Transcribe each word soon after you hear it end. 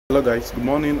Hello guys, good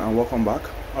morning and welcome back.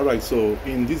 Alright, so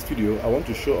in this video I want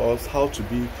to show us how to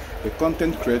be a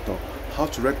content creator, how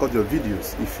to record your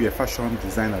videos if you're a fashion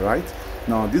designer. Right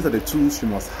now, these are the tools you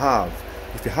must have.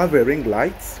 If you have a ring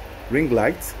light,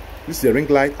 this is a ring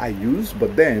light I use,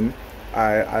 but then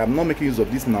I am not making use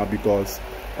of this now because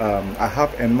I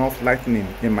have enough lighting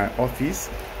in my office.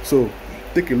 So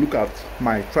take a look at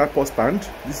my tripod stand.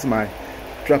 This is my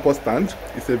tripod stand.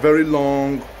 It's a very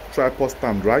long tripod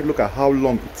stand, right? Look at how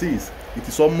long it is. It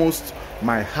is almost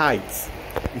my height.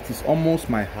 It is almost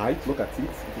my height. Look at it.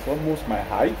 It is almost my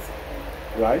height,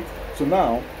 right? So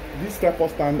now this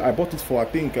tripod stand, I bought it for I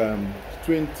think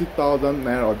 20,000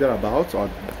 naira or thereabouts, or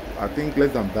I think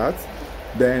less than that.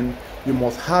 Then you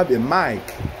must have a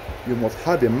mic. You must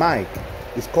have a mic.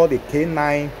 It's called a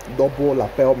K9 double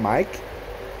lapel mic.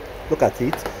 Look at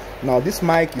it. Now this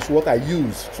mic is what I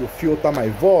use to filter my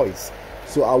voice.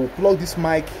 So I will plug this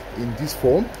mic in this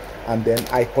phone and then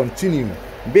I continue.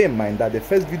 Bear in mind that the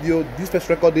first video, this first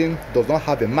recording does not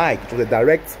have a mic. It was a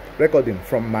direct recording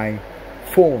from my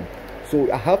phone. So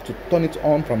I have to turn it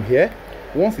on from here.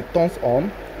 Once it turns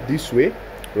on this way,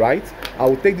 right, I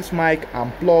will take this mic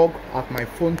and plug at my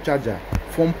phone charger,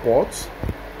 phone port.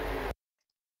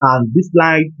 And this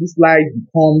light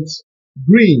becomes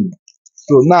green.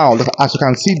 So now, as you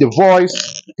can see, the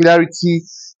voice clarity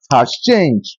has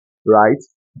changed, right?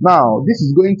 Now, this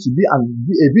is going to be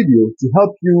a video to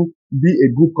help you be a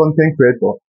good content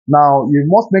creator. Now, you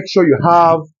must make sure you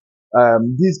have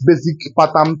these basic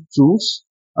pattern tools,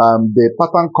 the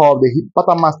pattern curve, the hip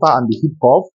pattern master and the hip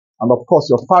curve, and of course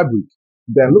your fabric.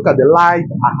 Then look at the light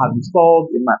I have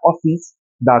installed in my office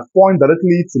that point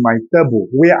directly to my table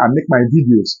where I make my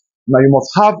videos. Now, you must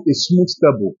have a smooth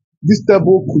table. This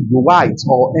table could be white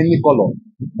or any color,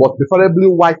 but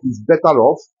preferably white is better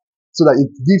off so that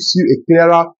it gives you a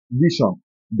clearer vision.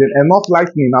 Then enough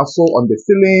lighting also on the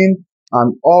ceiling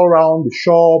and all around the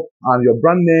shop and your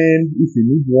brand name if you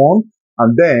need one,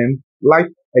 and then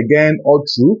light again all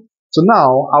through. So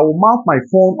now I will mount my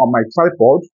phone on my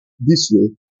tripod this way.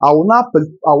 I will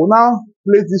now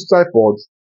place this tripod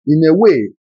in a way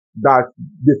that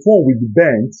the phone will be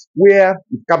bent where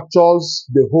it captures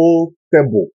the whole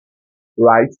table,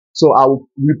 right? So I will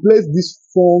replace this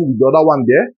phone with the other one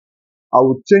there. I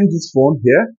will change this phone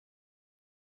here.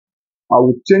 I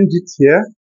will change it here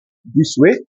this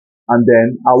way, and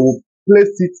then I will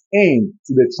place it in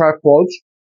to the tripod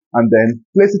and then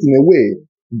place it in a way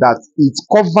that it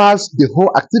covers the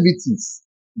whole activities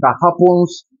that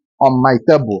happens on my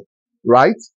table,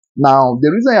 right? Now,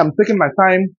 the reason I'm taking my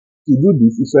time to do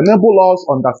this is to enable us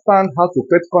understand how to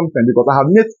create content, because I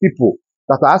have met people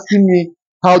that are asking me,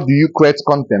 how do you create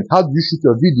content? How do you shoot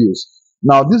your videos?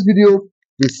 Now, this video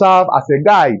will serve as a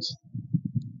guide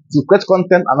to create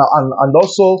content and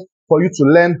also for you to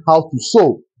learn how to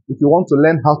sew if you want to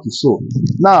learn how to sew.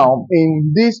 Now,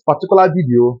 in this particular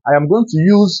video, I am going to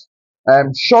use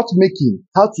short making,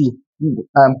 how to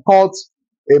cut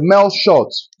a male short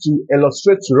to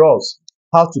illustrate to us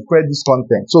how to create this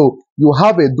content. So you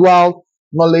have a dual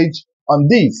knowledge on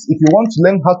this. If you want to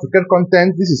learn how to create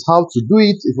content, this is how to do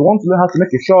it. If you want to learn how to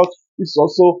make a short, this is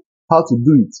also how to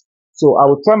do it. So I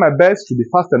will try my best to be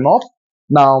fast enough.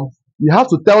 Now, you have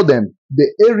to tell them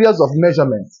the areas of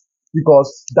measurement,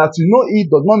 because that you know it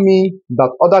does not mean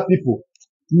that other people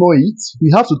know it.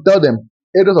 You have to tell them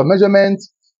areas of measurement,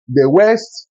 the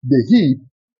waist, the hip,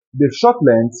 the short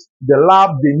length, the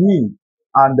lap, the knee,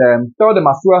 and tell them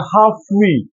as well how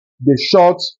free the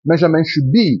short measurement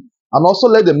should be. And also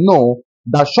let them know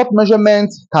that short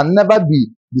measurement can never be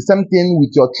the same thing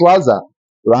with your trouser,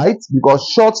 right? Because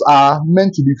shorts are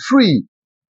meant to be free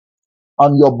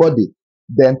on your body.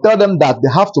 Then tell them that they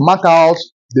have to mark out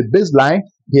the baseline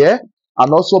here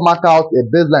and also mark out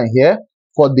a baseline here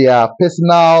for their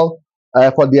personal,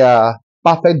 for their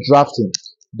perfect drafting.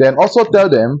 Then also tell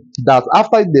them that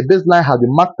after the baseline has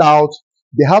been marked out,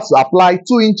 they have to apply 2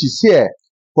 inches here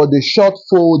for the short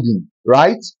folding,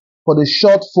 right? For the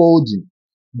short folding.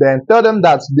 Then tell them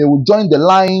that they will join the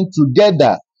line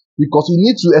together, because you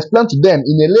need to explain to them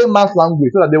in a layman's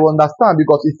language so that they will understand.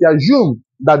 Because if you assume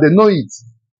that they know it,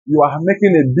 you are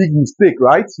making a big mistake,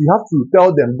 right? You have to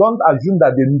tell them, don't assume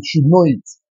that they should know it.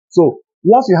 So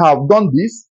once you have done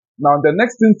this, now the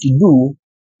next thing to do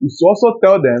is to also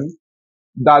tell them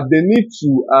that they need to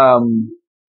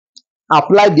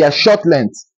apply their short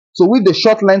length. So with the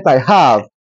short length I have,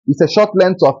 it's a short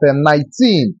length of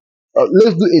 19.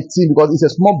 Let's do 18 because it's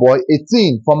a small boy.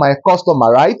 18 for my customer,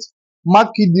 right? Mark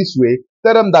it this way.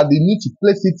 Tell them that they need to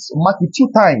place it, mark it 2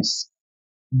 times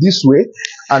this way,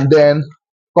 and then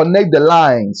connect the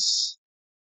lines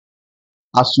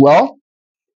as well.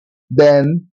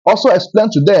 Then Also explain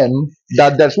to them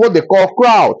that there's what they call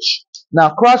crouch. Now,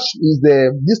 crouch is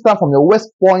the distance from your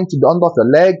waist point to the under of your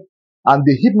leg, and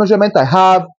the hip measurement I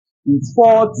have is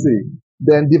 40.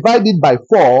 Then divide it by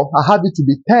 4, I have it to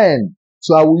be 10.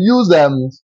 So I will use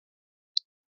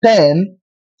 10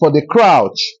 for the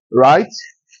crouch, right?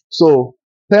 So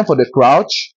 10 for the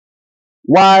crouch,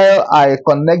 while I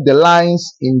connect the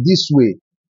lines in this way.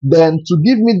 Then to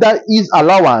give me that ease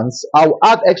allowance, I'll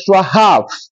add extra half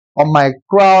on my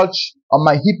crouch, on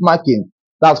my hip marking.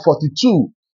 That's 42.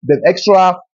 Then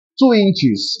extra 2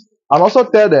 inches. And also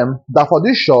tell them that for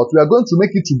this shot, we are going to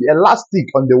make it to be elastic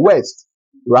on the waist,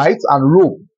 right? And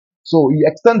rope. So you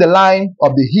extend the line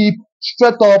of the hip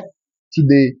straight up to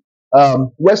the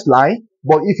waistline.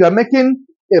 But if you're making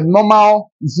a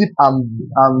normal zip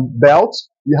and belt,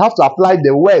 you have to apply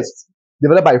the waist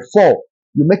divided by 4.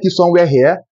 You make it somewhere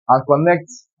here and connect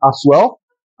as well.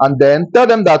 And then tell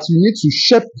them that you need to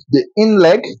shape the in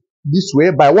leg this way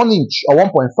by 1 inch or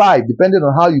 1.5, depending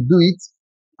on how you do it.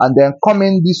 And then come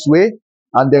in this way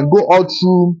and then go all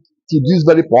through to this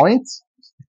very point.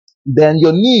 Then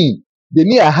your knee, the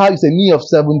knee I have is a knee of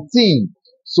 17.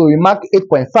 So you mark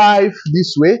 8.5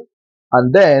 this way,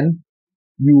 and then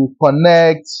you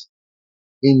connect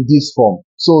in this form.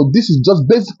 So this is just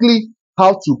basically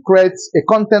how to create a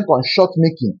content on shot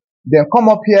making. Then come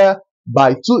up here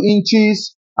by 2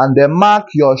 inches and then mark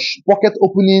your pocket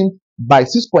opening by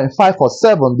 6.5 or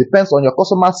 7, depends on your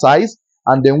customer size,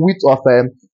 and then width of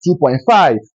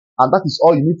 2.5. And that is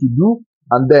all you need to do.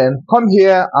 And then come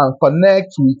here and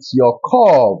connect with your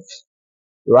curve,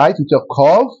 right? With your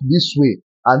curve this way.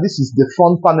 And this is the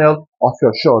front panel of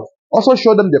your shot. Also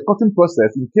show them the cutting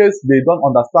process in case they don't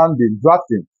understand the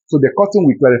drafting. So the cutting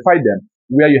will clarify them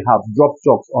where you have dropped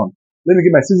chalks on. Let me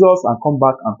get my scissors and come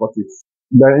back and cut it.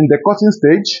 Then in the cutting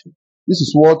stage, this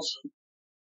is what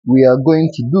we are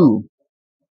going to do.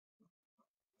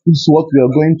 This is what we are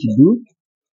going to do.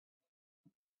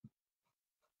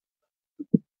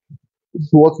 This is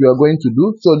what we are going to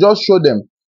do. So just show them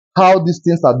how these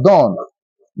things are done.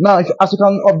 Now, as you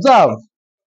can observe,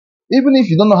 even if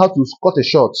you don't know how to cut a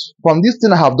shot, from this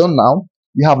thing I have done now,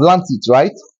 you have learned it,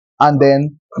 right? And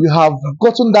then you have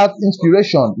gotten that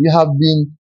inspiration. You have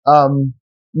been,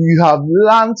 you have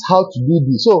learned how to do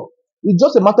this. So it's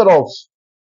just a matter of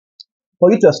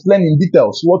for you to explain in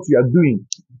details what you are doing.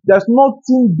 There's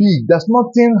nothing big, there's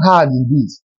nothing hard in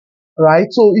this, right?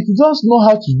 So if you just know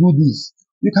how to do this,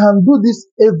 you can do this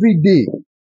every day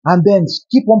and then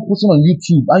keep on posting on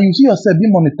YouTube, and you see yourself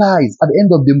being monetized at the end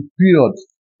of the period,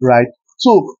 right?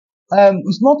 So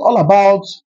it's not all about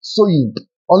sewing,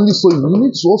 only sewing. You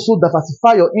need to also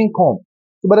diversify your income.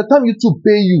 So by the time YouTube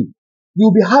pay you,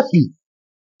 you'll be happy.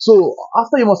 So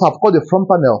after you must have cut the front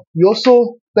panel, you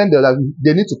also tell them that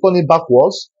they need to turn it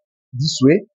backwards this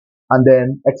way, and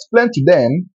then explain to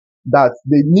them that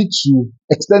they need to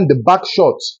extend the back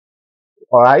shot.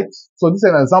 All right. So this is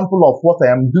an example of what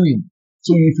I am doing.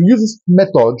 So if you use this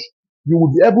method, you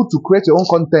will be able to create your own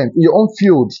content in your own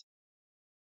field.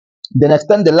 Then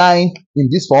extend the line in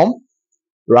this form,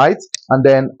 right? And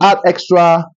then add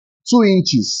extra 2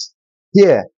 inches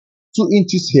here, 2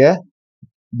 inches here.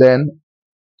 Then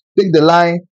take the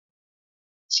line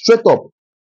straight up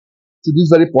to this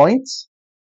very point.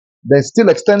 Then still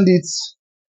extend it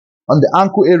on the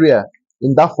ankle area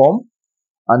in that form.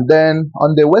 And then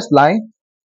on the waistline,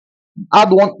 add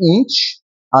 1 inch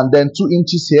and then 2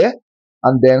 inches here.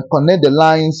 And then connect the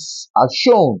lines as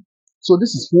shown. So this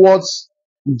is what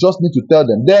you just need to tell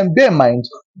them. Then bear in mind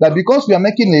that because we are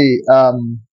making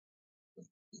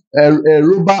a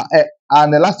rubber,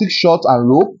 an elastic short and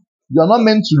rope, you are not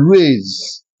meant to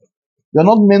raise. You're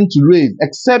not meant to raise,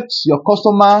 except your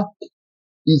customer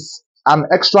is an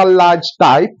extra large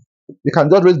type. You can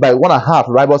just raise by 1.5,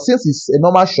 right? But since it's a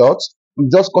normal shot, you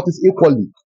just cut it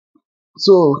equally.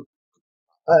 So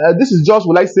this is just,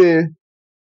 will I say,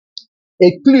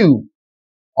 a clue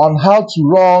on how to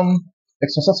run a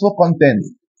successful content.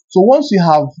 So once you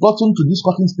have gotten to this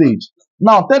cutting stage,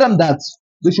 now tell them that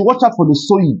they should watch out for the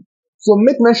sewing. So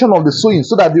make mention of the sewing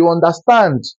so that they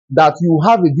understand that you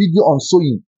have a video on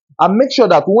sewing. And make sure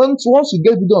that once you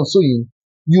get video on sewing,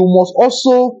 you must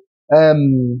also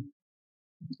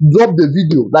drop the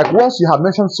video. Like once you have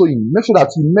mentioned sewing, make sure that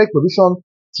you make provision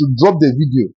to drop the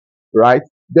video, right?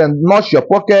 Then notch your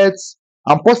pockets,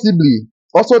 and possibly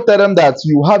also tell them that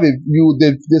you have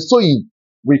the sewing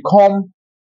will come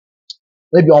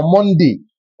maybe on Monday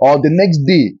or the next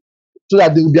day, so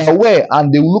that they will be aware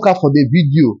and they will look out for the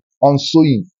video on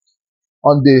sewing,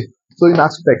 on the sewing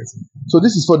aspect. So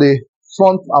this is for the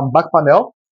front and back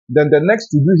panel. Then the next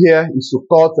to do here is to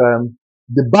cut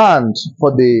the band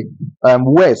for the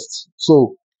waist.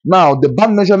 So Now the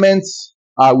band measurements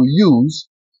I will use,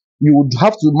 you would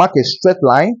have to mark a straight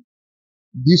line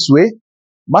this way,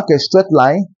 mark a straight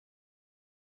line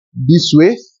this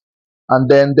way, and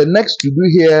then the next to do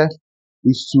here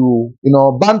is to,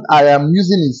 band I am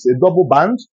using is a double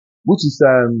band, which is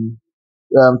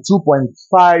 2.5,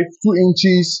 2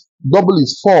 inches, double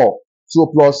is 4,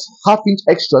 so plus half inch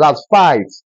extra, that's 5.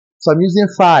 So I'm using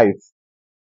 5.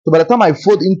 So by the time I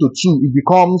fold into 2, it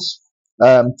becomes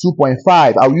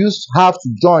 2.5. I'll use half to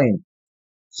join,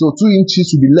 so 2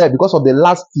 inches will be left because of the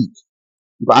elastic.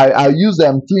 I use 2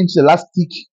 inches elastic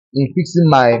in fixing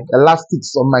my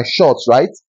elastics on my shorts, right?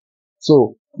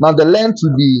 So now the length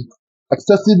will be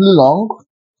excessively long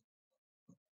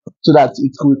so that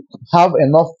it will have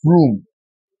enough room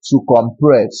to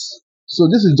compress. So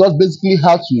this is just basically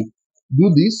how to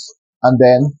do this, and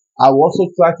then I will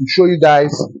also try to show you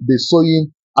guys the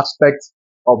sewing aspect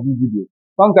of this video.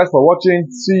 Thanks guys for watching.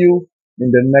 See you in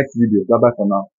the next video. Bye bye for now.